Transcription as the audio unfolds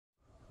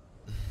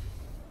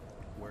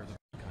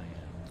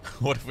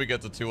What if we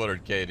get to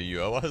 200K? Do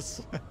you owe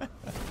us?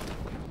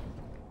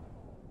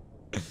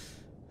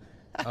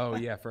 Oh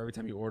yeah, for every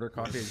time you order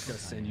coffee, I just gotta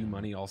send you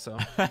money also.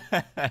 God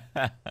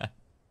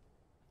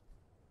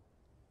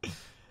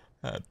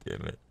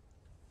damn it.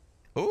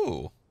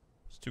 Ooh.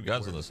 There's 2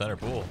 guns in the center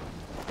pool.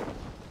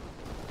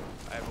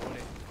 I have one.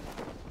 Did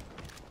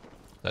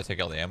I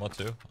take all the ammo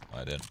too? Oh,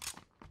 I didn't.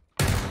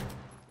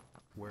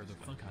 Where the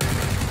fuck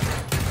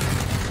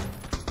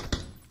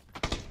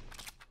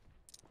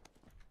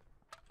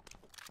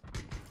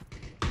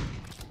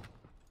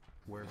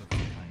Where the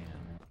fuck I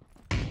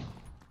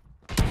am?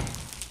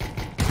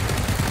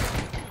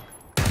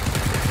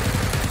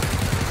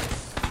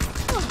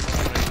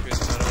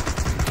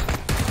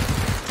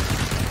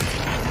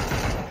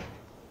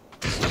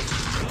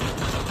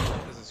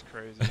 This is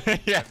crazy.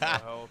 Yeah. I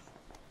have no health.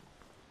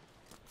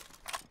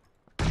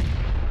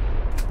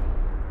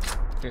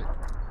 Here.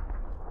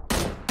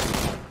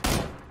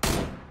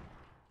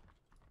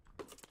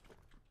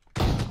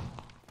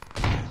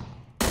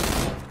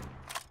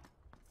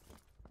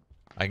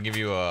 I can give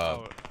you a...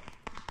 Oh,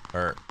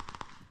 Or...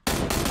 Yeah,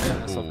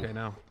 that's Ooh. okay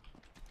now.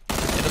 Hit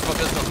this smoke,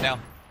 this smoke,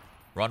 down.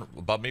 Run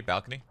above me,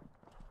 balcony.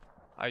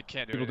 I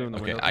can't do People it. doing the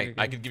Okay, window I thing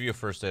can again? give you a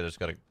first aid. I just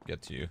gotta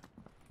get to you.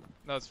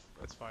 No, it's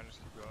fine. Just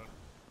keep going.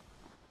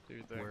 Do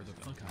your thing. Where the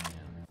fuck I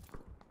am?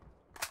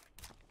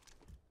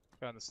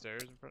 Guy on the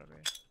stairs in front of me.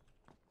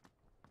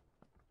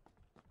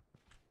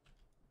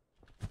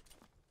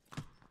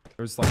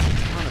 There's like a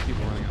ton of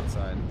people running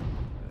outside.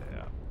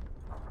 Yeah.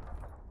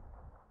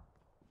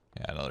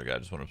 Yeah, another guy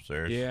just went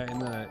upstairs. Yeah, in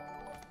the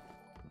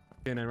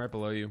cannon right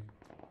below you.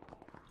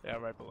 Yeah,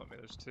 right below me.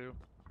 There's 2.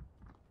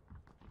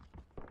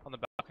 On the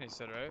balcony, you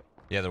said, right?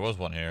 Yeah, there was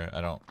one here.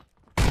 I don't...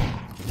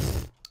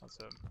 That's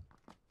him.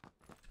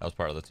 That was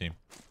part of the team.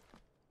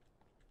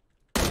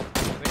 I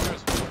think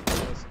there's one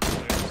below us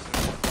upstairs.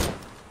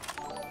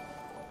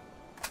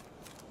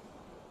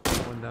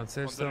 One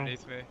downstairs One's still.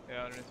 underneath me.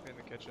 Yeah, underneath me in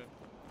the kitchen.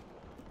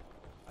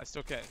 I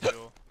still can't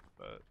heal,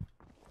 but...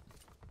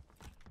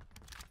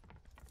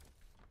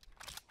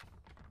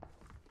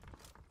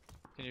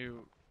 Can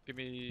you give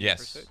me Yes.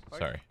 first aid, Mike?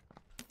 Sorry.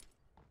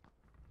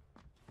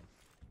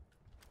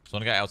 There's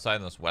one guy outside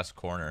in this west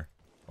corner.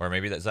 Or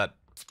maybe is that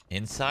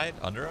inside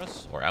under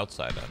us? Or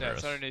outside under Yeah, us?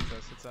 it's underneath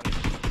us. It's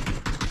underneath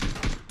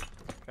us.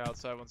 Okay,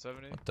 outside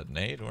 170. What the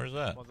nade? Where's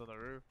that? One's on the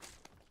roof.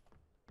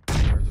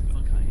 Where the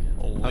fuck I am?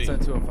 Holy.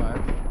 Outside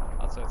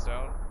 205. Outside's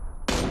down.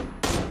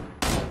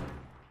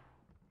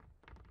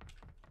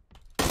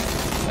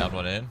 Down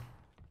one in.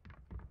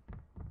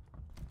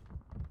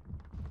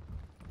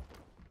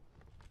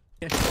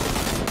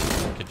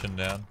 Kitchen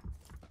down.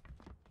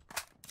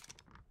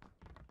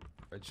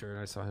 Red shirt,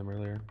 I saw him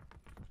earlier.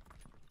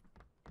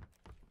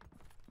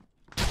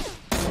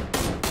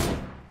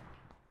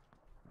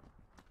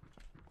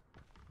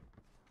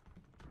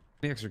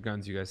 Any extra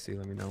guns you guys see,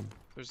 let me know.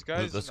 There's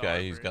guys. This in guy,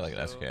 armory he's got like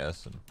an still.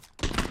 SKS and...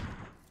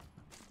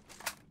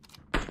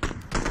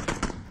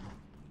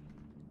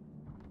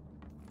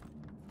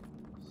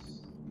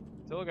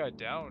 Still a guy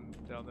down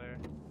there.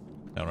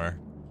 Down where?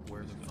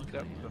 Where the fuck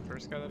Yep, I am? the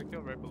first guy that I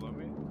killed right below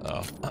me. Oh.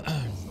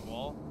 It's the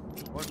wall.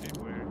 There's more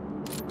people here.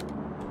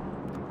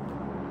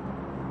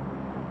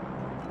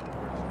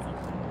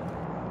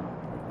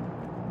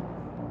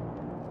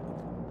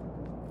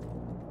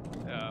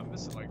 Yeah, I'm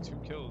missing like 2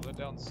 kills. I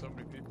downed so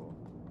many people.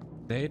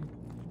 Nade?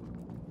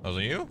 Was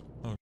it you?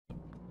 Oh.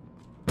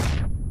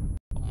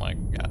 Oh my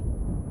god.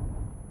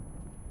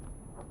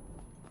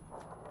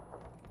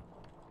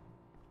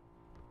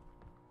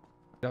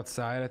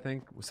 Outside, I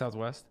think.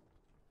 Southwest.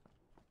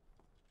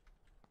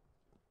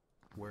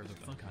 Where the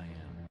fuck I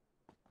am?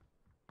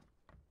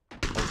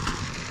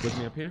 With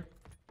me up here.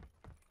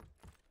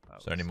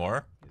 Is there any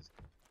more?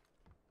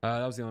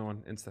 That was the only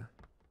one. Insta.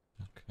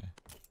 Okay.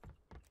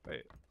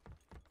 Wait.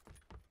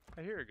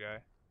 I hear a guy.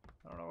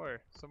 I don't know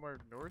where. Somewhere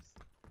north?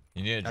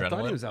 You need I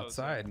thought he adrenaline? was Oh, it's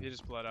him. outside. He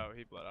just bled out.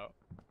 He bled out.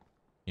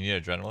 You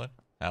need adrenaline,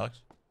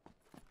 Alex?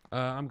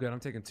 I'm good. I'm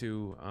taking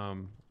 2.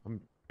 I'm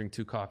drinking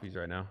 2 coffees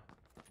right now.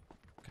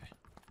 Okay.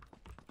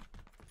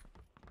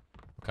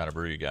 What kind of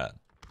brew you got?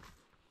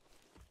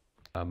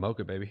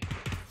 Mocha, baby.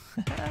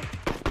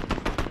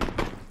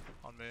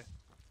 On me.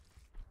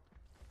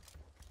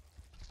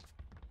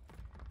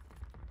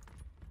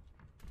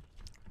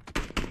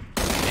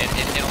 In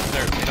on the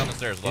stairs. In on the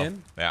stairs, low.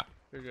 In? Yeah.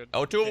 You're good.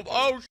 Oh, 2 of them.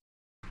 Oh,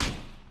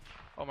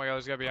 Oh my god,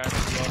 there's gotta be behind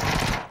us as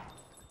well.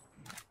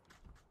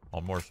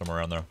 one more somewhere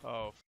around there.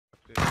 Oh,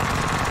 fuck,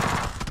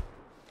 dude.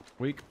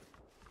 Weak.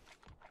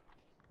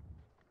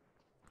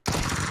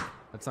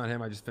 That's not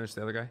him. I just finished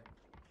the other guy.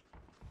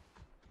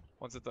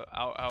 One's at the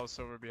outhouse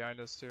over behind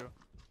us too.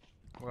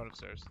 I'm going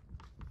upstairs.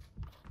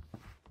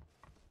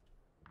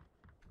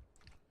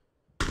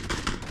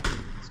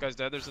 This guy's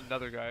dead. There's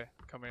another guy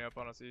coming up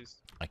on us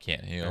east. I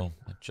can't heal.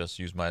 I just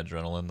used my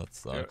adrenaline. That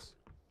sucks.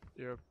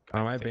 You're.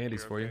 I have think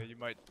bandies you're for you. okay. You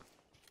might.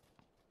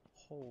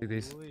 Take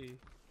these. Holy.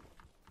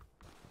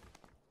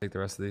 Take the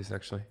rest of these,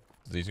 actually.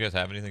 Do these guys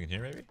have anything in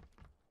here, maybe?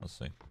 Let's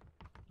see.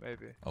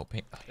 Maybe. Oh,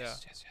 paint. Oh, Yeah.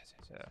 yes, yes, yes,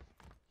 yes. Yeah.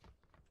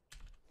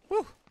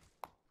 Woo.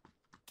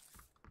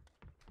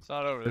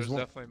 not over. There's There's one-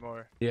 definitely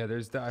more. Yeah,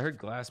 I heard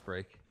glass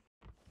break.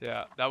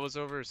 Yeah, that was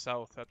over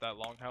south at that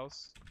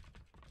longhouse.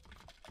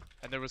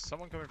 And there was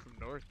someone coming from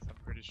north. I'm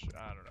pretty sure.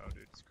 I don't know,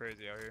 dude. It's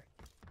crazy out here.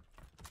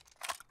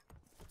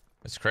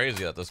 It's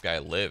crazy that this guy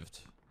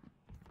lived.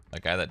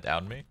 That guy that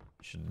downed me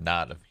should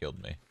not have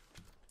killed me.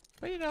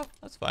 But you know,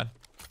 that's fine.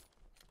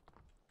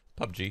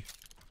 PUBG.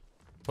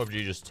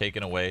 PUBG just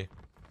taking away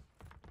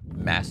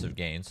massive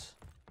gains.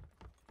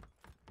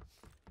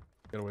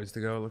 Got a ways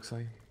to go, it looks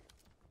like.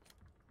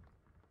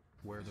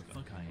 Where the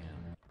fuck I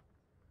am.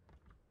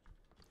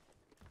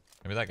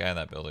 Maybe that guy in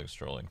that building's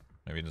trolling.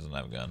 Maybe he doesn't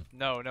have a gun.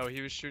 No,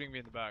 he was shooting me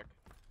in the back.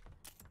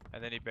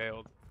 And then he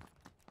bailed.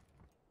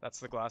 That's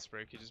the glass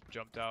break. He just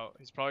jumped out.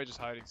 He's probably just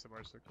hiding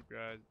somewhere, so keep your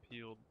eyes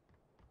peeled.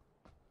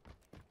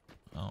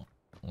 Oh,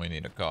 we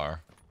need a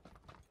car.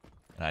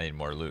 And I need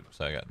more loot,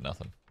 so I got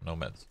nothing. No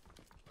meds.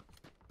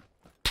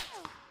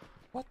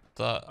 What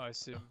the? Oh, I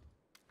see him.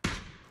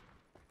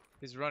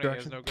 He's running. He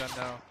has no gun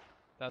now.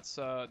 That's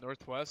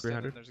northwest, and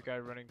then 300. there's a guy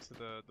running to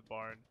the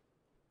barn.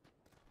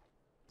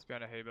 He's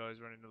behind a hay bale.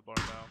 He's running to the barn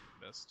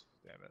now. Missed.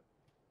 Damn it.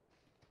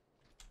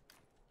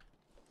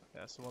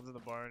 Yeah, so one's in the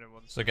barn and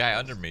one's... There's a guy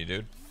under me,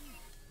 dude.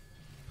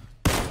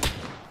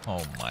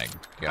 Oh my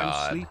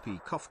god. I'm sleepy.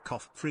 Cough,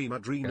 cough. Free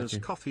Madrina's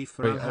Gotcha. coffee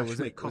for Wait, a was hash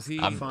it- was coffee.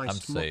 he- I'm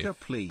Feist safe. mocha,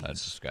 please. I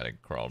just gotta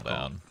crawl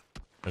down.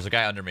 There's a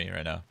guy under me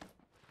right now.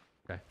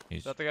 Okay. He's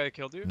Is that the guy that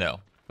killed you? no,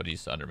 but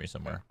he's under me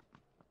somewhere.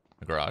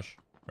 The garage.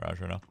 Garage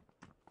right now.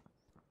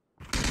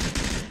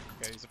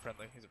 Okay, he's a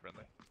friendly. He's a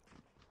friendly.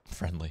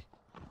 Friendly.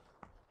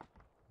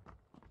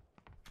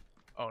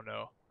 Oh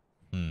no.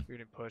 Hmm. You're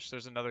getting pushed.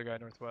 There's another guy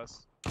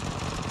northwest.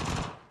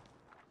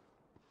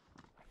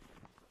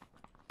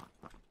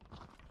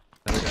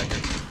 Another guy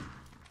here.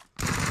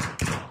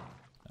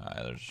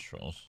 Alright, there's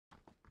trolls.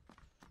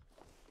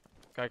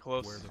 Guy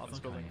close Where the on this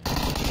fuck I building.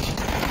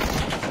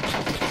 am.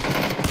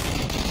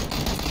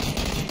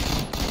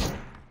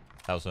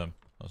 That was him.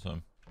 That was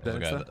him.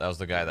 That That was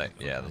the guy that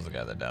yeah, that was the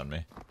guy that downed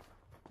me.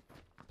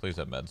 Please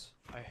have meds.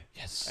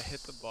 Yes. I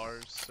hit the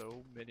bars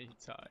so many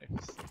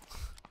times.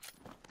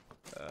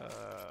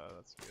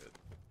 That's good.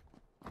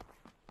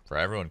 For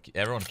everyone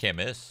can't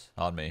miss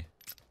on me.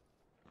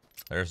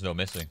 There's no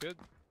missing. Good.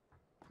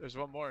 There's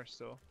one more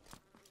still.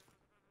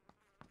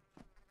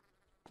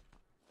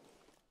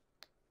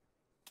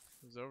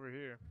 He's over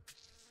here.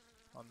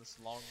 On this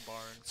long barn.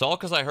 It's all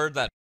because I heard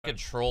that fucking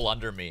troll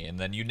under me, and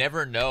then you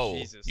never know.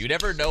 Jesus, You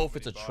never there's know so if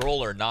it's a many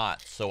troll or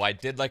not. So I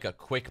did like a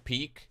quick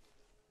peek.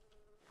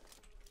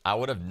 I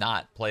would have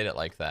not played it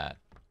like that.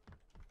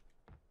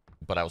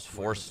 But I was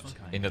forced fuck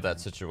I into am. that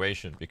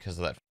situation because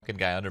of that fucking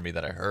guy under me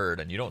that I heard,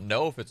 and you don't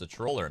know if it's a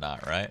troll or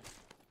not, right?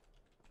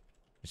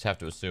 You just have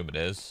to assume it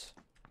is.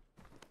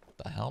 What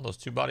the hell? Those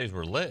two bodies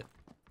were lit.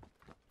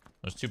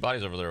 There's two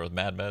bodies over there with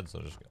mad meds. So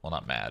just, well,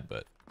 not mad,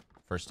 but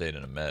first aid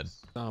and a med.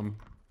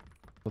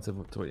 What's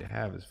what you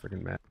have is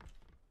freaking mad.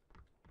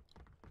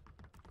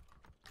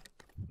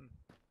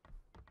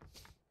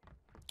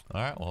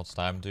 All right, well, it's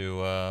time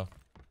to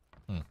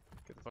Get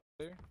the fuck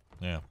there.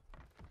 yeah.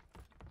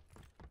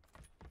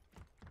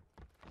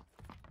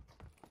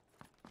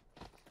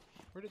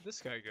 Where did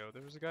this guy go?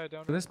 There was a guy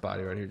down For this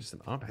body right here, just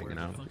an ump Where hanging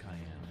the out. fuck I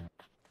am.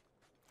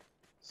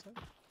 Is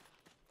that-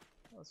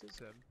 Oh, this is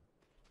him.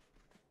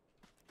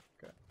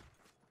 Okay.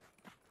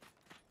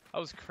 That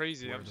was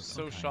crazy. Where I'm the just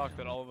so fuck I shocked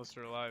that am. all of us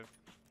are alive.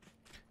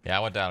 Yeah,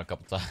 I went down a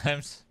couple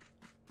times.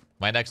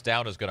 My next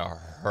down is gonna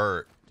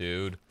hurt,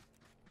 dude.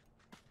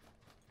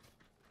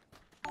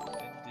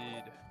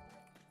 Indeed.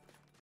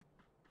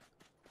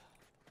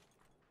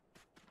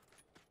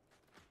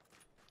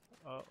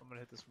 Oh, I'm gonna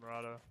hit this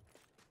Murado.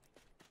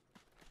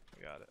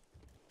 I got it.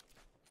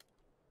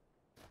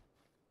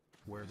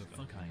 Where the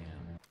fuck I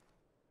am.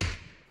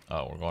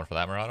 Oh, we're going for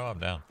that Murado? I'm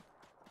down.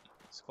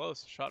 It's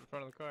close. Shot in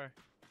front of the car.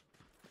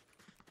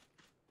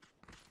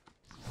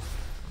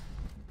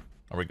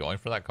 Are we going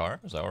for that car?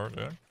 Is that what we're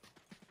doing?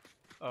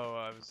 Oh,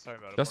 I was talking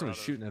about a Justin was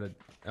Murado. shooting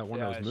at one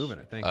Yeah, that was moving,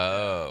 I think.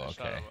 Oh, I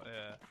shot okay. him,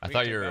 yeah. I We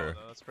thought can you take that were- one,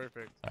 though. That's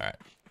perfect. All right.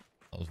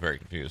 I was very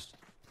confused.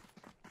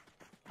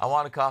 I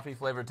want a coffee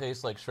flavor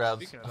taste like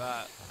Shrouds. Speaking of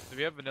that, do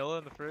we have vanilla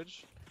in the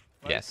fridge?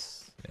 Mike?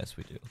 Yes. Yes,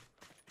 we do.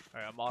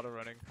 Alright, I'm auto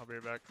running. I'll be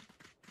right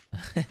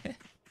back.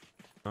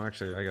 Oh,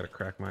 actually, I gotta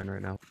crack mine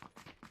right now.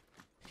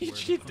 He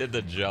did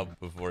the jump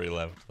before he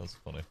left. That's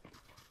funny.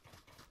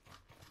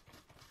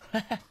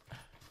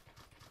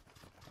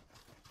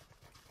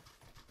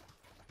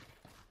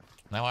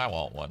 Now I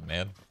want one,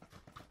 man.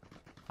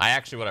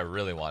 What I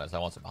really want is I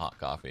want some hot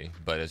coffee,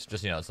 but it's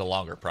just, it's a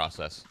longer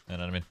process. You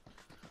know what I mean?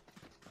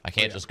 I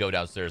can't yeah. just go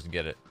downstairs and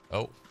get it.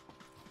 Oh.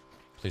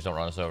 Please don't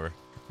run us over.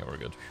 Okay, we're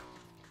good.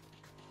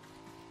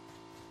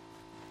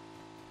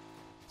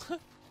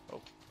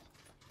 Well,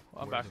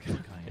 I'm Where back. the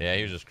fuck I am. Yeah,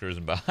 he was just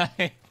cruising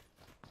by.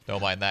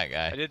 Don't mind that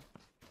guy.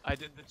 I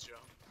did the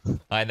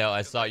jump. I know,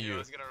 I saw knew I you.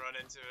 was gonna run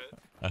into it.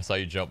 I saw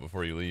you jump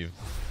before you leave.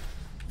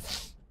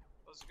 That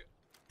was good.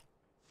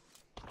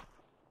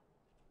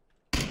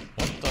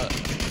 What the?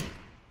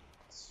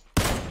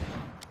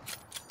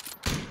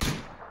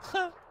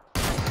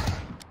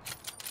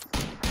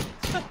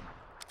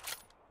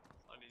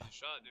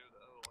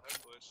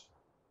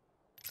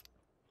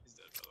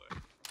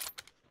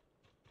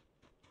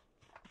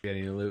 Get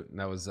any loot? And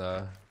that was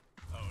Oh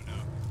no.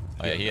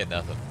 Oh yeah, he had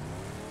nothing.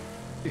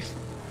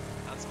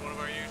 That's one of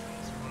our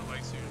usuals, or one of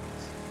Mike's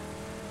usuals.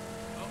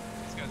 Oh,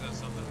 these guys have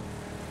something.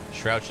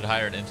 Shroud should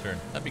hire an intern.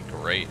 That'd be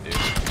great, dude.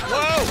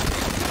 Whoa!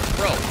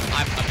 Bro,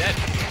 I'm dead.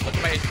 Look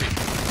at my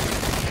HP.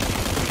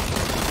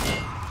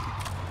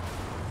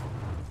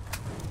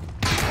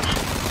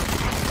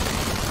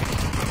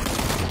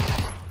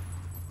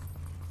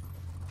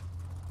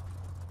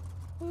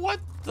 What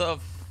the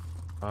f...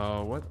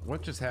 Oh,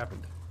 what just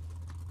happened?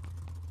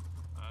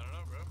 I don't know,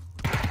 bro.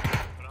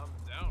 But I'm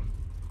down.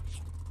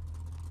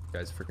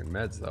 Guy's freaking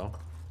meds though.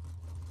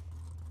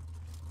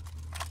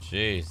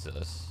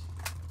 Jesus.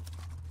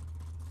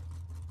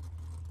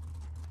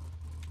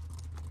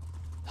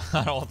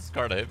 I don't want this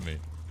car to hit me.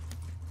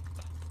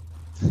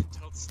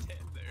 Don't stand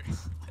there.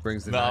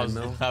 Brings the No, 9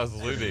 mil. I was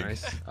looting.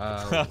 Nice.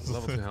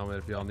 Level 2 helmet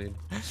if y'all need.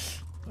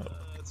 That's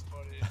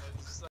funny. I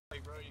was just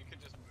like, bro, you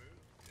could just move.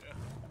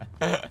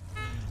 Yeah.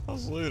 I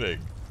was looting.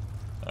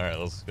 Alright,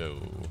 let's go.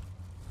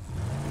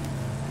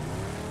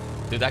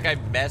 Dude, that guy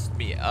messed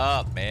me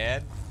up,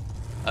 man.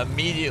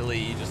 Immediately,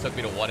 he just took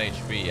me to 1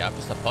 HP. I'm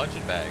just a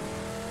punching bag.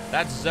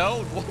 That's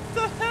zone. What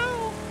the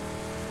hell?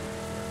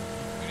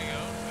 Getting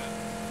out, man.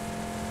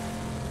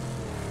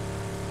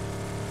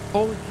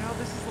 Holy cow,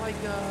 this is like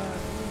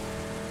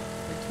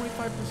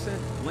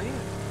 25%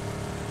 land.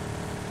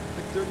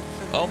 Like 30%.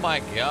 Oh my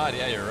god,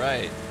 yeah, you're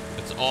right.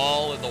 It's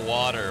all in the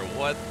water.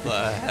 What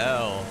the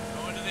hell?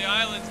 Going to the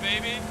islands,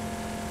 baby.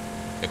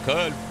 It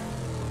could.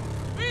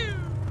 Woo!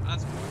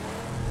 That's cool.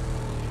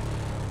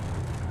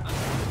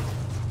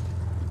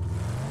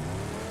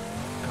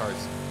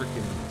 Car's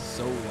freaking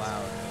so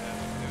loud.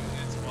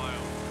 It's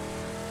wild.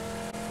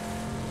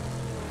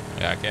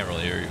 Yeah, I can't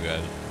really hear you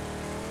guys.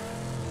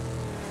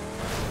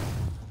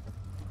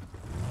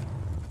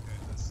 Okay,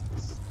 this.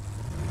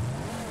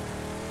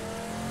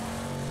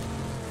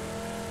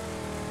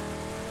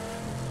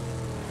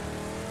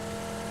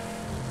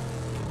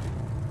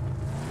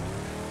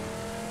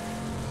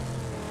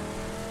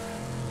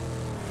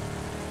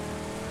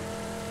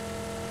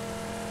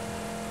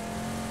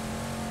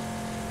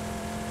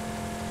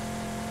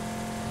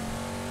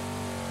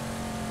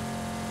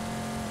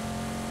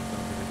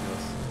 Sounds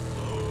ridiculous.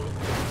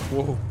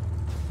 Whoa.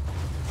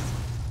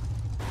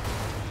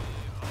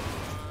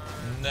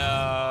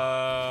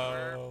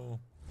 No.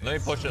 Let me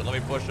push it. Let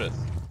me push it.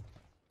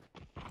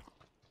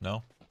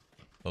 No?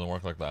 Doesn't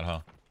work like that, huh?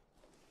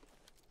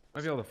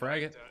 Might be able to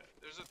frag it.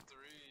 There's a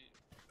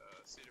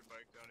 3-seater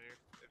bike down here.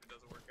 If it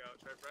doesn't work out,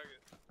 try frag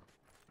it.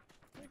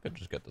 We could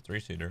just get the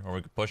 3-seater, or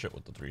we could push it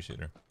with the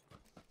 3-seater.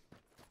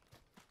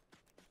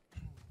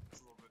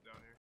 It's a little bit down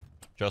here.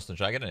 Justin,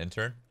 should I get an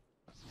intern?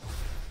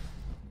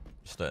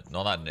 Just a,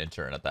 no, not an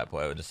intern at that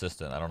point. An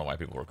assistant. I don't know why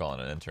people were calling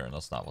it an intern.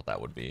 That's not what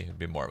that would be. It'd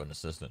be more of an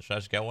assistant. Should I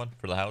just get one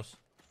for the house?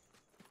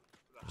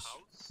 For the house?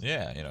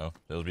 Yeah, you know,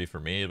 it'll be for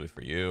me. It'll be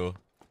for you. It'll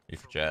be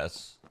for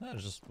Jess. Yeah,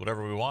 just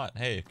whatever we want.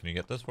 Hey, can you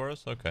get this for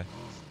us? Okay.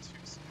 It's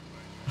a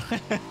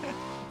 2-seater bike.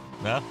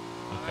 No?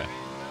 I Okay. mean,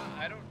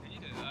 I don't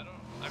need it.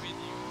 I mean,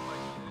 you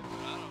might need it, but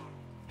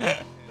I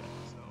don't need it,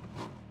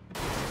 so.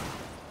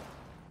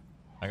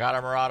 I got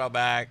our Murado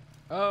back.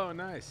 Oh,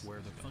 nice. Where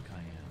the fuck I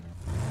am.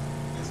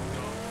 It's a dog.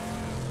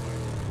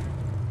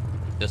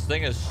 This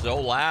thing is so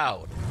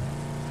loud.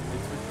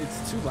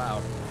 It's too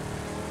loud.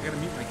 I gotta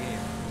mute my game.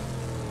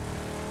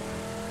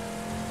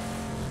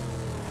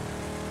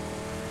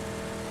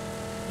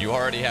 You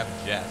already have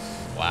Jess.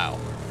 Wow.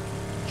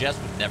 Jess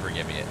would never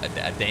give me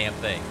a damn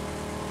thing.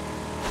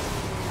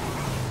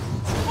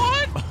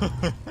 What?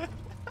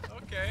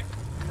 Okay.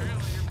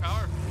 Apparently you're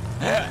powerful.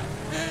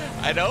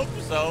 I'd hope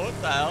so.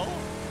 What the hell?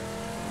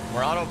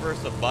 Murado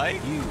versus a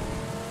bike? You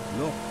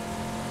look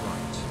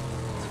right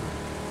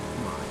through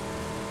my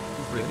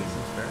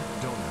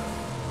friggin'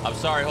 donut. I'm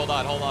sorry. Hold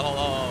on.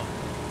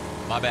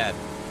 My bad.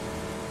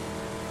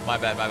 I'm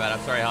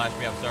sorry,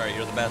 Hanshmi. I'm sorry.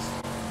 You're the best.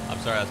 I'm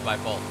sorry. That's my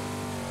fault.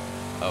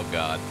 Oh,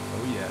 God.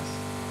 Oh, yes.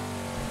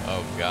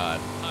 Oh, God.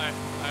 I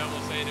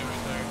almost ate it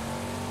right there.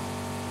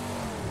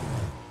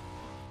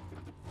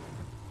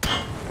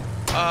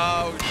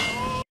 Oh,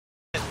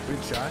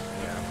 Good shot.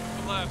 Yeah.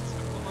 Come left.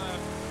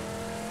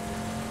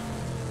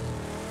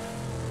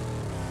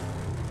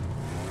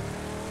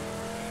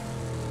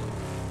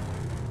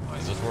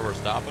 is this where we're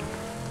stopping?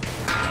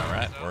 All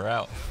right, we're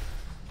out.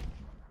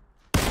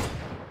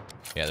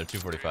 Yeah, they're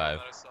 245.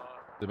 That I saw.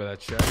 Did by that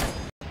check?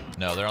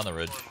 No, they're on the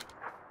ridge.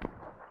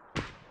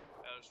 Yeah,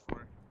 there's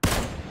 4.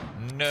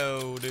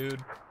 No,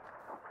 dude.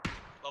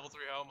 Level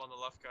 3 helm on the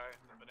left guy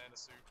in the banana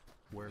suit.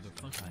 Where the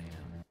fuck I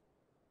am.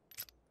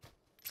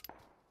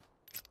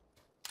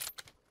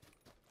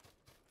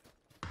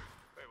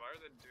 Wait, why are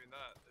they doing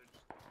that? They're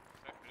just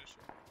can't finish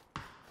it.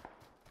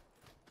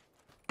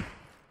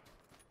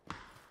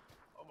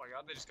 Oh my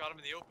god, they just got him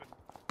in the open.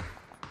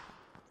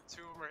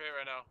 2 of them are hit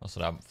right now.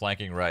 Listen, I'm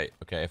flanking right.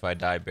 Okay, if I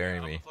die, bury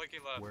I'm me. flanking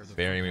left. Where the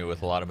Bury me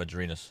with a lot of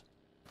Madrinas.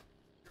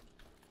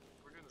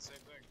 We're doing the same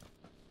thing.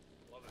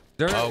 Love it.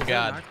 There, Oh, is there a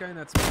God. knock guy in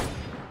that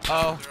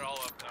Oh, They're all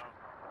up now.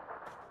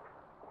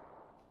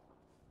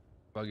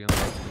 buggy on the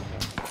road.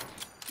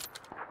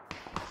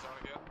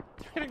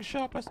 getting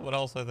shot by someone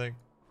else, I think.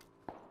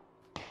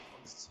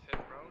 One's hit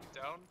prone,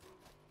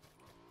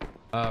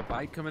 down.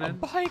 Bike coming A in.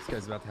 bike? This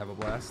guy's about to have a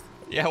blast.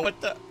 Yeah, what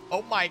the?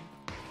 Oh my.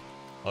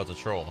 Oh, it's a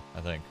troll,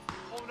 I think.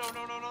 Oh no,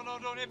 no, no, no, no,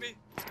 don't hit me.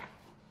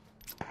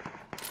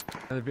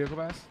 Another vehicle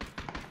pass.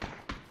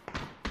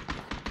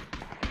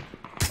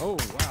 Oh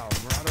wow,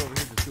 Murado over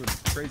here just doing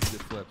crazy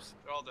good flips.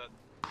 They're all dead.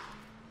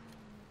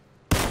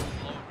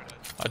 All over dead.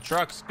 A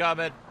truck's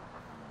coming.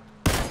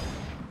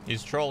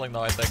 He's trolling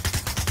though, I think.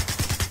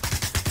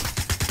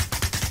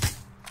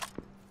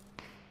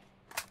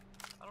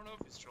 I don't know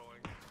if he's trolling.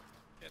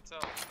 Can't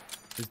tell.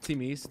 Is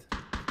Team East?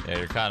 Yeah,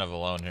 you're kind of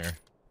alone here.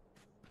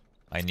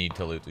 I need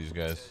to loot these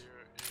guys. Yeah,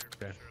 you're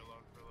Okay. for sure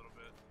alone for a little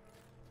bit.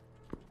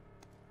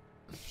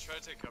 Just try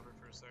to take cover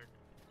for a sec.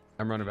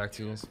 I'm running back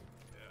to you guys.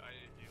 Yeah, I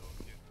need to heal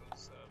and get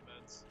those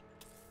meds.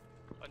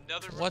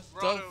 Another What the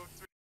Rado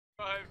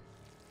 3-5.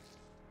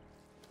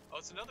 Oh,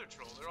 it's another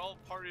troll. They're all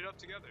partied up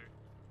together.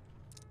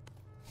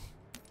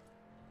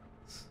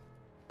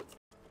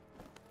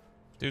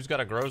 Dude's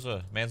got a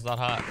Groza. Man's not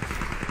hot.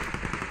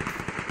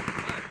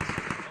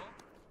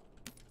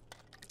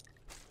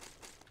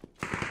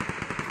 Back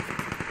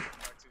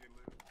to the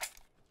loot.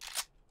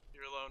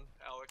 You're alone,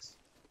 Alex.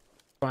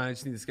 Fine, I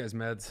just need this guy's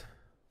meds.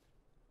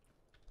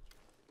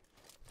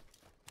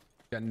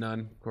 Got none,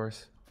 of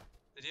course.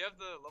 Did he have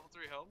the level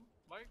 3 helm,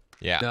 Mike?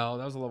 Yeah. No,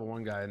 that was a level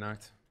 1 guy I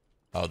knocked.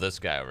 Oh, this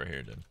guy over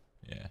here did.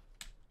 Yeah.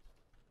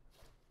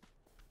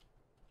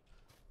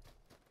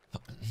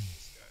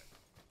 This guy.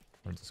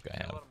 What does this guy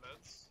A have? lot of meds.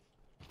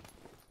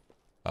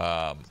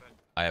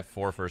 I have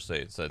 4 first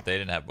aids. So they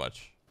didn't have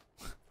much.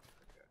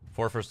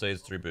 4 first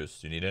aids, 3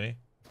 boosts. Do you need any?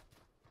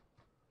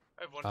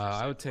 I have one.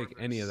 I would take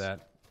any of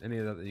that. Any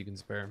of that you can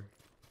spare.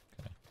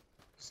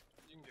 Just,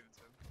 you can give it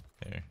to him.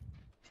 Here.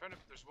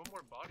 There's one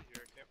more body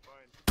here I can't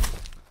find.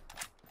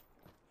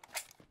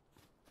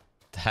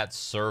 That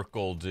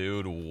circle,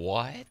 dude.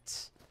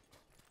 What?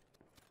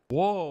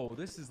 Whoa,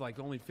 this is like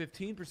only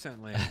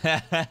 15% land.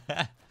 Can I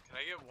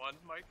get one,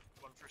 Mike?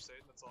 One first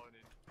aid? That's all I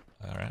need.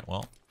 All right.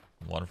 Well,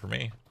 1 for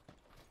me.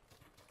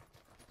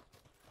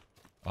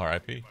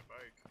 R.I.P. My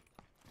bike.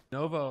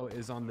 Novo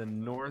is on the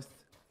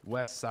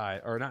northwest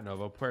side, or not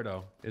Novo,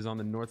 Puerto is on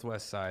the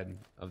northwest side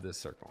of this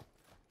circle.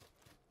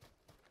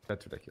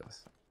 That's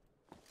ridiculous.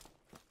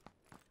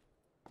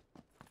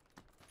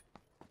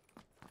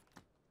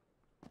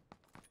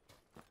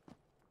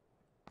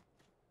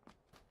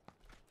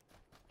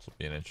 This will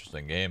be an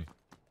interesting game.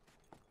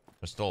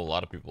 There's still a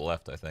lot of people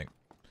left, I think.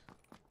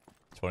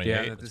 28.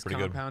 Yeah, That's this pretty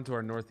good. compound to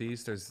our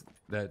northeast, there's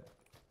that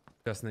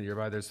Justin that you're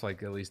by, there's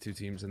like at least 2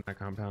 teams in that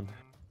compound.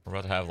 We're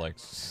about to have like.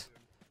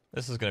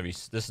 This is gonna be.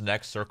 This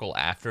next circle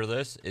after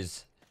this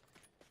is.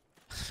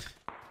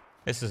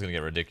 This is gonna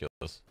get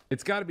ridiculous.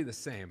 It's got to be the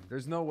same.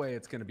 There's no way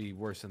it's going to be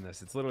worse than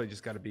this. It's literally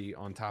just got to be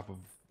on top of.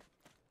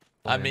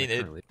 I mean,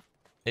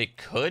 it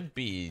could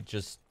be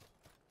just.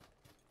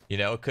 You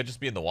know, it could just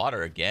be in the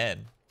water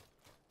again.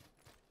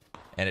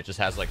 And it just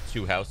has like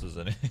 2 houses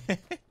in it.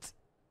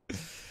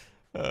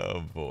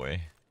 Oh boy.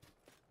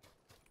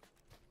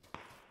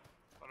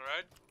 Wanna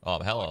ride? Oh,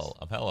 I'm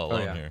hella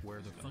alone yeah. here.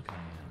 Where the fuck I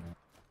am.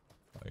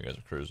 Oh, you guys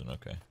are cruising,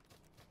 okay.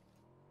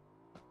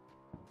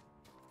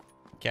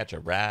 Catch a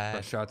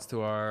ride. Shots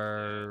to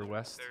our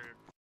west. They're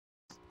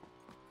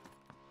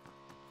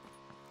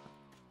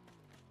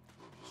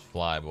Just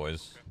fly,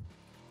 boys.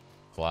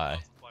 Fly.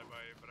 about to fly by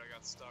you, but I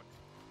got stuck.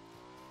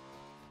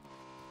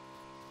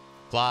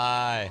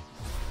 Fly.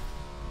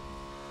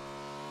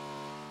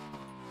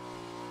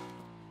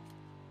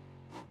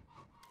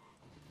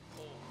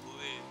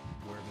 Holy.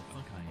 Where the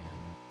fuck I am.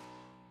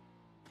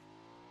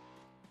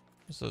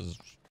 This is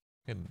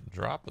fucking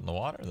drop in the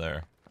water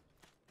there.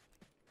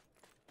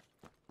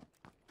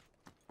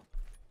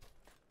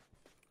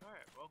 Alright,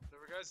 well, there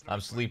were guys.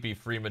 I'm sleepy.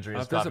 Free Madrid.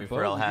 If there's a Coffee boat,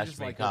 for El we could Hash just,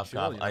 me. like, go Cop chill,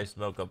 cop. you know? Ice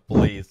mocha,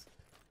 please.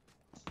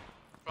 El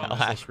Probably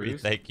Hash me.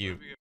 cruise. Thank you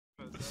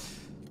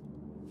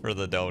for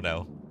the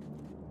dono.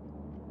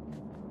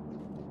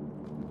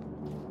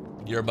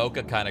 You're a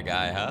mocha kind of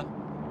guy, huh?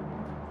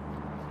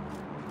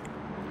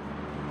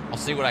 I'll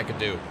see what I can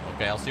do.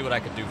 Okay, I'll see what I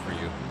can do for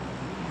you.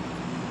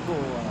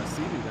 Cool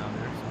CD down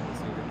there. So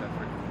let's go get that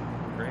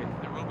freaking great.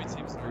 There will be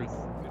teams north.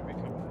 Gonna be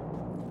coming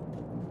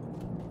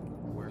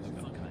Where the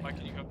fuck I in. Mike, am.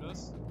 can you come to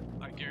us?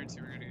 I guarantee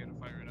we're gonna get in a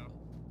fight right now.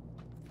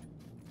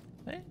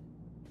 Eh?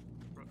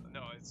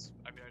 No, it's.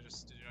 I mean, did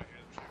you not hear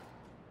them shoot?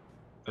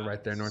 They're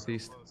right there, That's so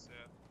northeast. close,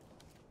 yeah.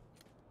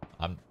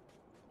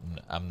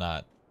 I'm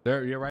not.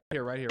 There, you're right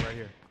here, right here, right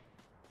here.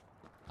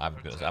 I'm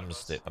gonna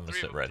sit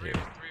right here. 3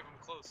 of them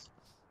close.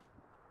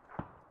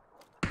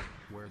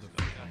 Where the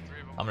fuck I 3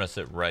 of am. them. I'm gonna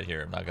sit right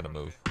here. I'm not gonna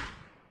move.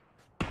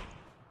 They're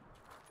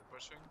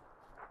pushing.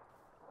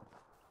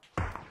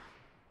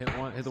 Hit the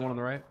one on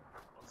the right.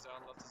 One's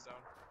down, left is down.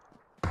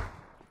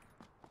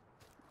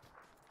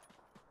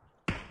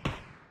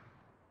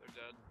 They're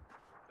dead.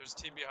 There's a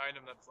team behind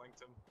him that flanked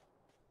him.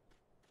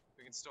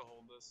 We can still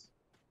hold this.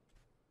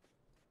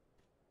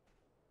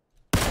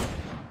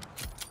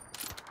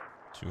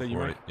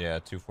 240. Yeah,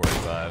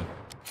 245. There's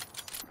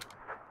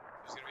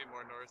gonna be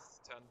more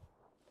north, 10.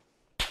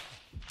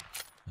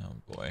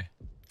 way.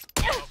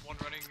 One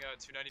running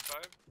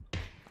 295. I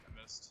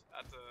missed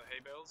at the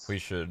hay bales. We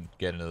should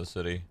get into the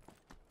city.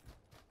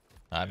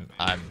 I'm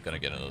gonna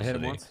get into the I hit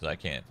him city once. because I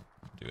can't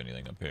do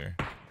anything up here.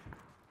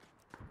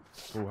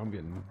 Oh, I'm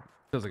getting.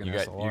 Feels like an You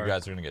SLR.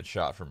 guys are gonna get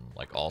shot from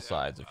like all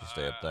sides if you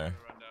stay up there. I'm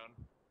gonna run down.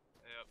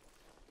 Yep.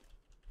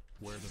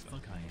 Where the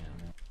fuck I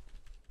am.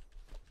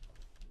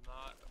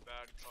 Not a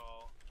bad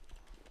call.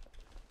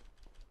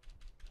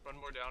 Run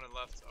more down and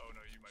left. Oh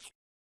no, you might.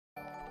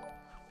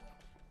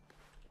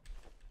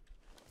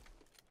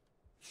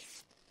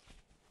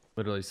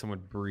 Literally,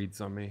 someone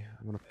breathes on me.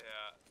 I'm gonna.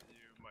 Yeah, you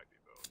might be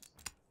both.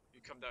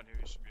 You come down here,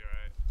 you should be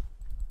alright.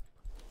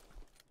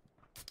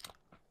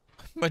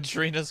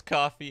 Madrina's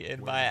coffee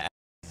in my ass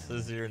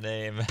is your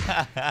name.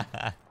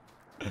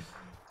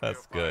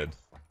 That's good.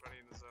 Running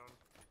in the zone.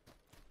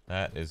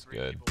 That is Three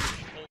good.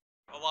 people.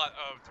 A lot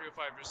of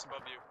 305 just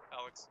above you,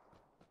 Alex.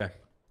 Okay.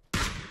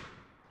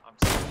 I'm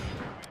sorry.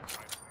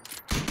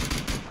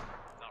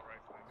 Not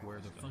rifling. Where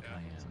the fuck Yeah, I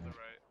to am. the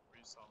right. Where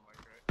you saw him,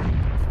 like, right?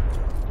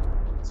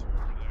 Two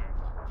over there.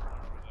 I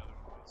don't know where the other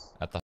one was.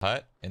 At the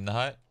hut? In the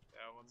hut? Yeah,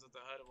 one's at the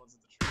hut and one's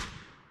at the tree.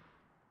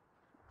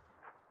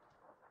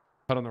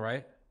 Hut on the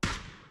right. I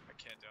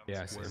can't down Yeah,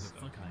 I this see Where him.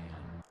 the fuck I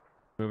am.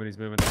 Moving. He's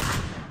moving. Two.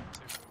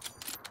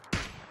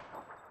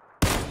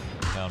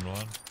 Found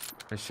one.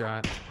 Nice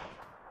shot.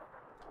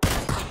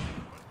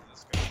 What is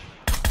this guy?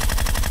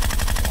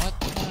 What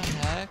the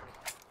heck?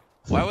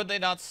 Why would they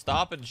not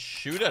stop and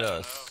shoot at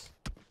us?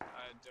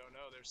 I don't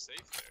know. They're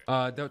safe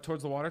there.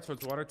 Towards the water,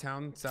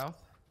 town south.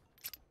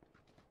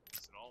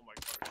 It's in all my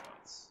car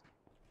shots.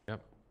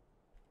 Yep.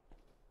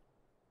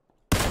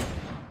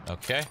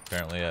 Okay,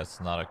 apparently that's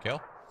not a kill.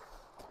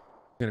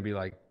 Gonna be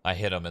like, I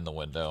hit him in the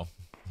window.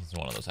 He's in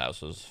one of those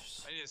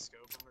houses. I need a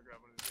scope. I'm gonna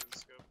grab one of these with a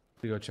scope.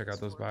 we go check out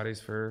those bodies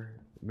for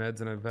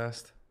meds and a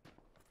vest.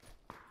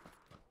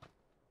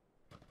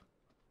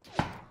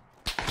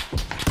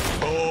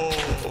 Oh!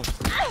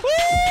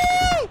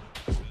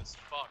 This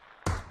fuck.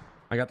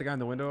 I got the guy in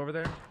the window over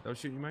there. That was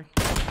shooting you, Mike.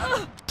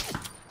 I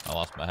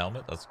lost my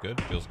helmet. That's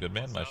good. Feels good,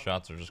 man. My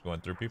shots are just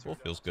going through people.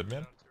 Feels good,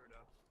 man. Two are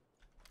down.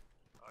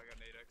 Oh, I got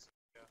an 8x.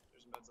 Yeah,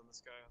 there's meds on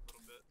this guy a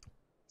little bit.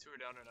 Two are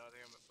down right now. I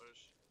think I'm gonna push.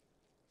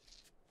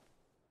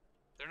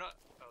 They're not.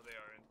 Oh, they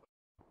are in.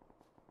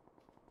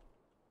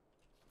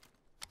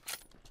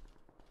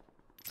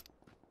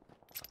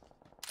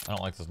 I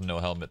don't like this no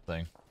helmet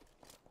thing.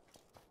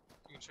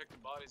 You can check the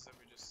bodies that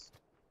we just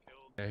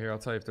killed. Yeah, here, I'll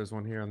tell you if there's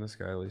one here on this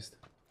guy at least.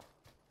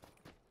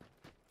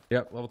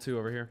 Yep, level 2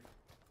 over here.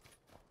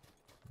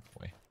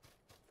 Wait.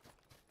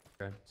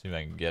 Okay. See if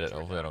I can get it.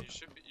 Hopefully I don't. You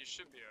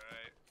should be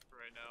alright for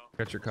right now.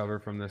 Got your cover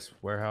from this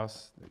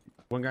warehouse.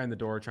 One guy in the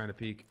door trying to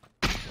peek.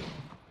 He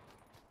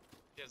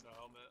has no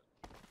helmet.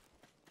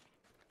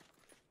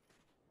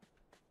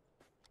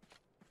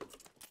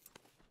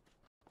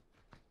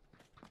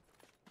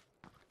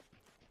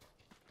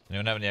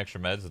 Anyone have any extra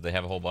meds? Did they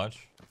have a whole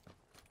bunch?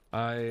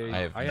 I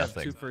have have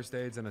nothing. 2 first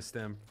aids and a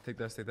stim. Take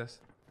this, take this.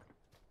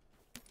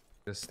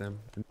 This stim.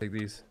 And take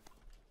these.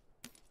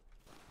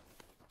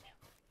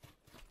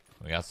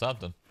 We got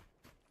something.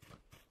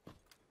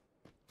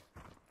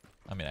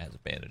 I mean, it has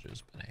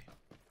bandages, but hey.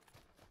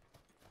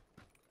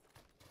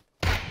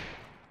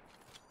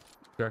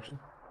 Direction.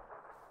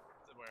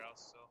 The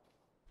warehouse still.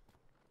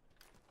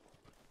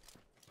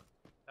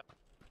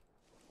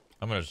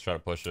 I'm gonna just try to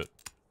push it.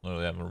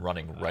 Literally, I'm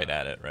running right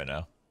at it right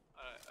now.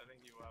 I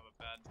think you will have a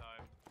bad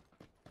time.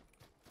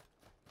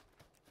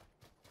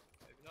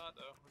 Maybe not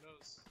though. Who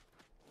knows?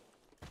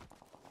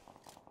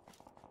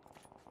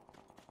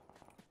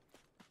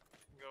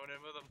 I'm going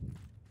in with him.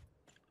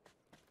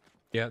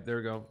 Yeah, there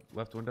we go.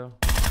 Left window.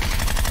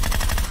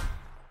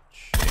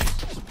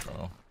 Jesus,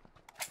 bro.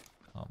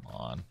 Come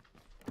on.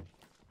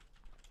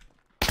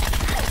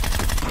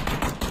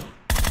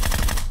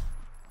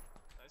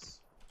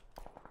 Nice.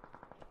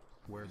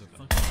 Where the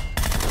fuck I am.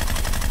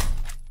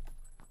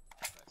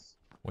 Nice.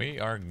 We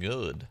are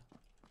good.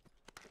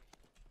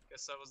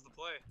 Guess that was the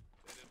play.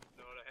 They didn't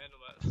know how to handle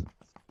that.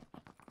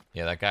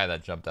 Yeah, that guy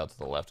that jumped out to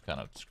the left kind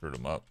of screwed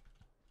him up.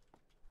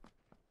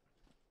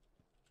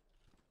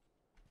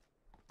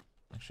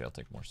 Actually, I'll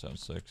take more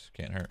 7.6.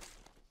 Can't hurt.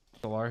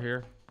 SLR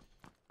here.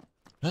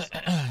 I can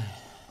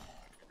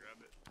grab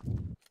it.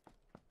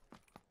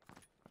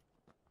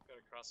 Got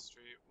to cross the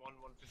street.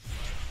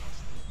 155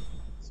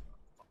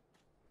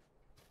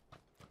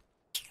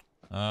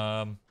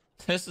 across.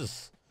 This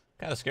is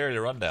kind of scary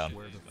to run down.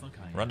 Where the fuck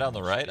I am. Run down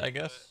the right, I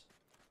guess.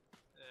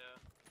 Yeah.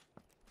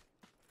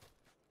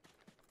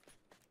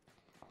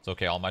 It's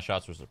okay. All my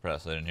shots were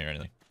suppressed. I didn't hear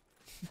anything.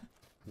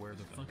 Where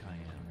the fuck I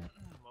am.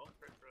 Well,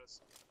 great for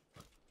us.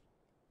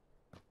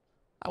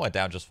 I went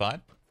down just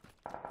fine.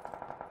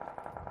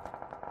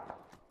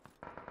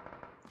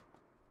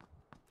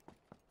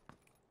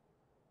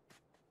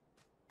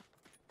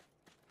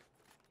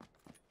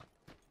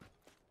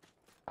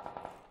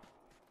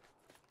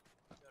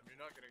 You're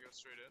not gonna go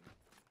straight in.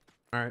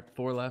 Alright,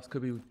 4 left.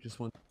 Could be just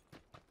one.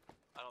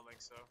 I don't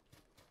think so.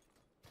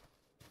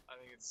 I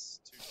think it's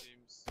 2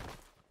 teams.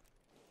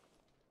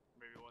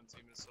 Maybe 1 team.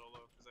 team in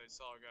solo because I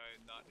saw a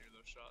guy not near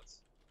those shots.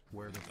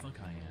 Where the fuck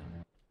I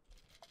am.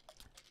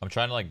 I'm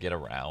trying to like get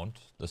around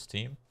this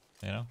team,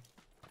 you know?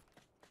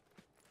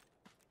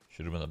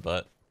 Shoot him in the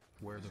butt.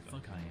 Where the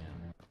fuck I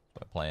am. That's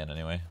my plan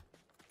anyway.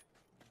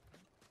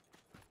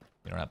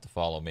 You don't have to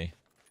follow me.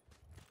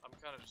 I'm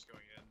kind of just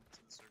going into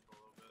the circle a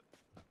little bit.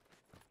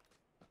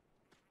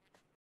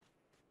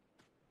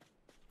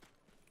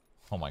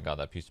 Oh my god,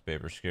 that piece of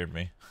paper scared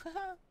me.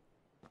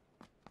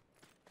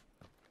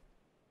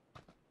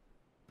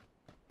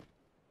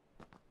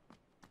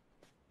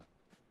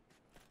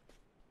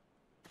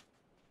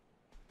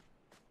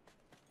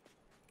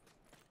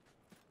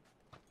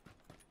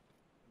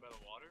 By the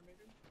water,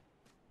 maybe?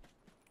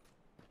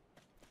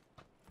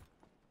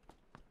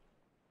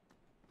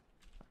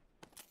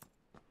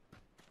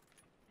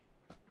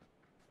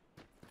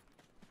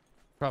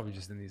 Probably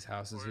just in these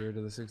houses here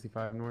to the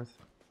 65 north.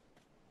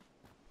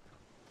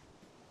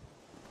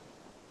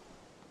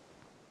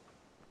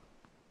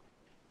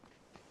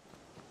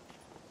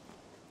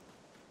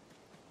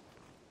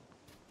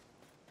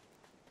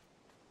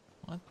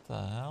 What the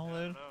hell, I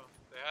don't dude? know.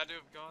 They had to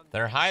have gone.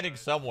 They're this hiding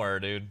side. somewhere,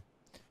 dude.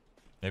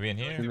 Maybe in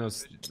In here?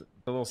 those, the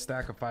little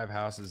stack of 5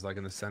 houses, like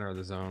in the center of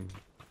the zone.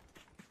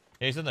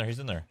 Yeah, he's in there, he's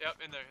in there. Yep,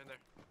 in there, in there.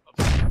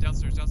 Upstairs,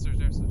 downstairs, downstairs,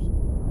 downstairs.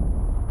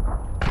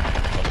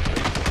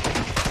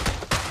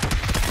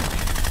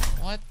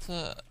 What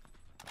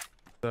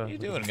what are you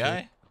doing,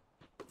 guy?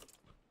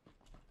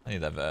 I need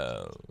that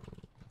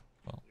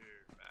You're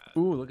mad.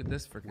 Ooh, look at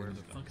this Where freaking.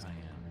 the fuck I am.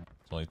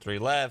 There's only 3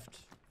 left.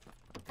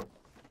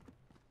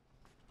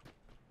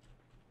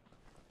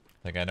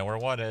 Think I know where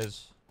one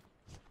is.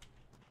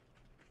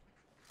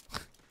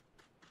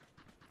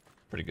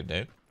 Pretty good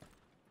nade.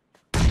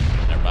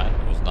 Never mind,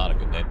 it was not a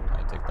good nade.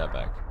 I take that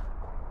back.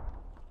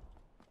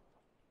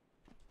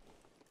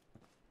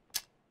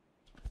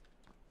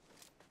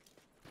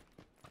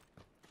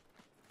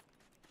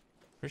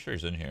 Pretty sure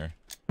he's in here.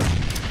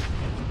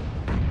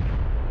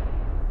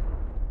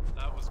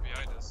 That was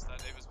behind us.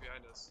 That nade was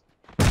behind us.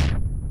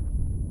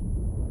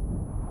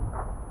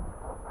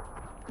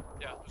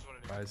 Yeah, there's one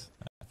in here. Guys,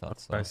 I thought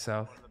so. by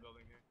south. One in the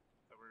building here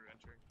that we're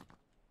entering. I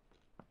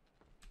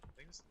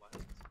think it's left.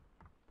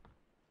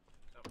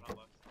 No, not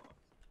left. Not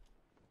left.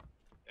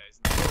 Yeah, he's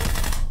in the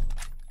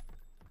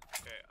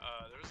Okay,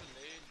 there was a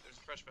nade. There's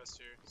a fresh vest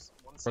here.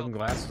 One Broken south-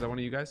 glass, is that one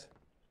of you guys?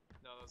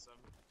 No, that's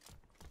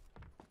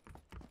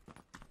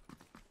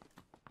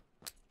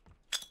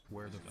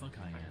Where the fuck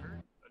I I am.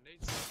 heard a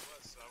nade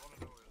southwest, so I want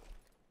to know where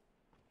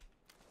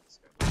this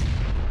guy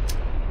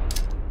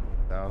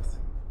South.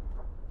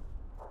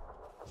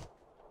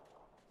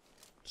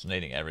 Just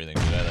nading everything,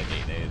 dude. I had like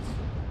 8 nades.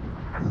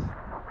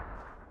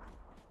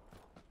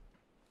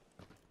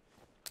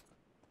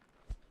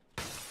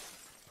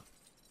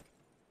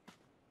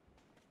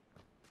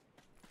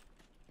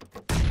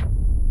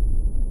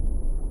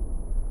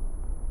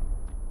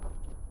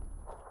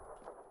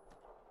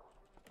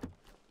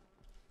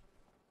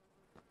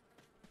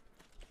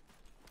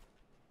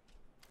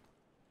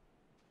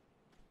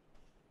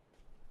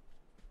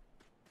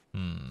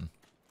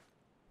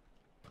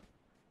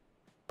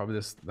 Probably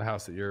the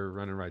house that you're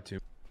running right to.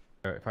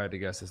 If I had to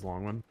guess, this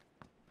long one.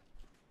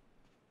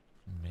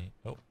 Me.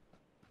 Oh.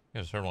 I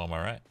just heard one on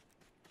my right.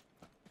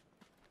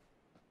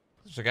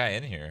 There's a guy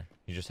in here.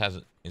 He just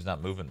hasn't. He's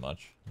not moving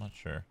much. I'm not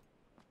sure.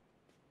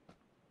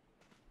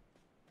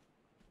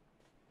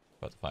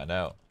 About to find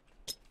out.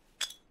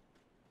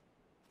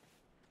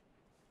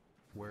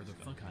 Where the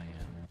fuck I am.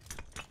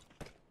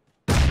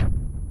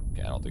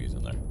 Okay, I don't think he's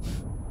in there.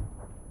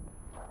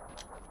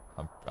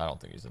 I don't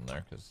think he's in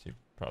there because he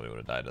probably would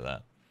have died to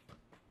that.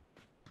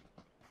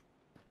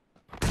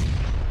 I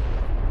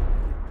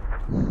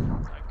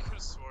could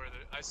have swore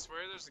that. I swear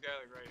there's a guy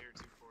like right here,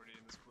 240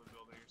 in this blue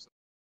building or something.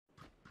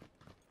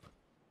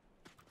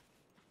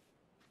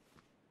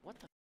 What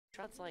the?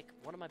 Shroud's like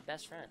one of my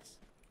best friends.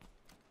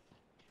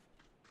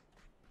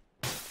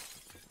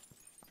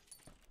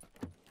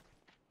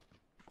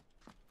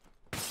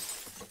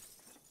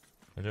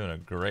 They're doing a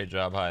great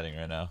job hiding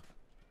right now.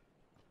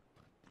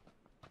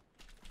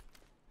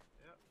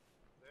 Yep,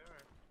 they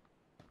are.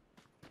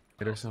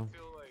 Hit I or also so.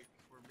 feel like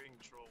we're being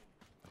trolled.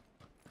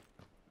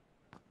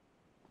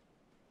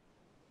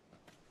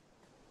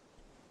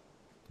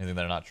 You think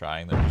they're not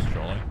trying? They're just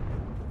trolling.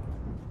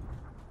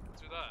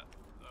 Do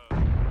that.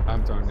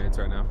 I'm throwing nades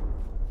right now.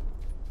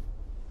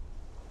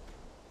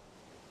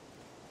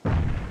 I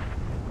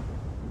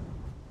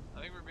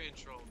think we're being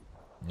trolled.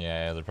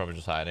 Yeah, they're probably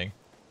just hiding.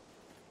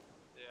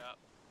 Yeah.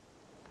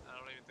 I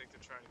don't even think they're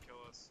trying to kill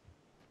us.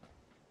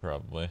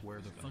 Probably. Where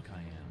the fuck I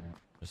am.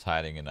 Just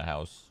hiding in a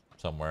house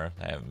somewhere.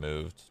 They haven't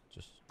moved.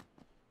 Just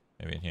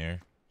maybe in here.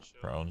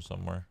 Chill. Prone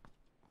somewhere.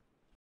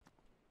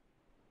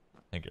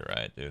 I think you're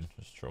right, dude.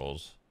 Just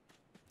trolls.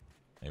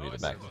 Maybe Oh, the I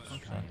see back. one. Fuck I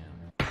Sure. am.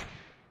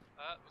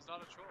 That was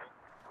not a troll.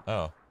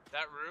 Oh,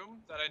 That room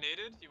that I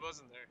needed, he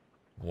wasn't there.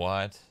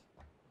 what?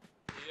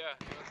 Yeah,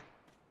 he wasn't.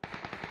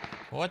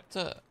 What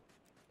the?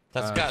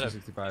 That's gotta.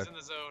 265. He's in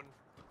the zone.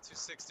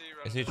 260.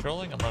 Is he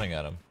trolling? I'm running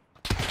at him.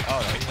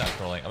 Oh no, he's not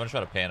trolling. I'm gonna try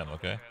to pan him.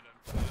 Okay.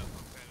 Yeah.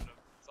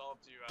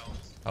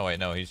 Oh wait,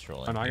 no, he's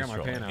trolling. Oh, no, I he's got my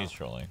trolling. pan He's out.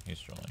 trolling. He's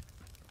trolling.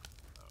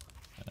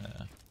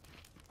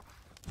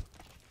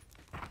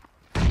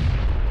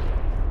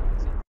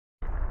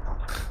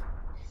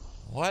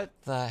 What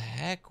the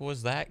heck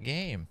was that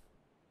game?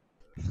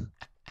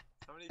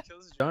 How many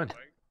kills did you Done.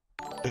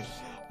 have, Mike?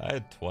 I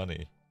had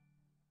 20.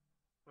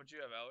 What'd you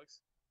have, Alex?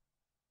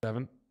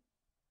 7.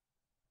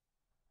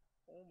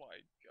 Oh my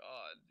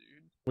god,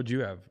 dude. What'd you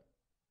have?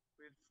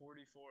 We had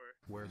 44.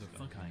 Where the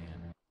fuck I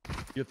am.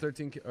 You had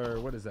 13 or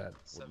what is that?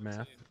 17.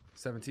 Math?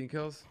 17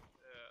 kills?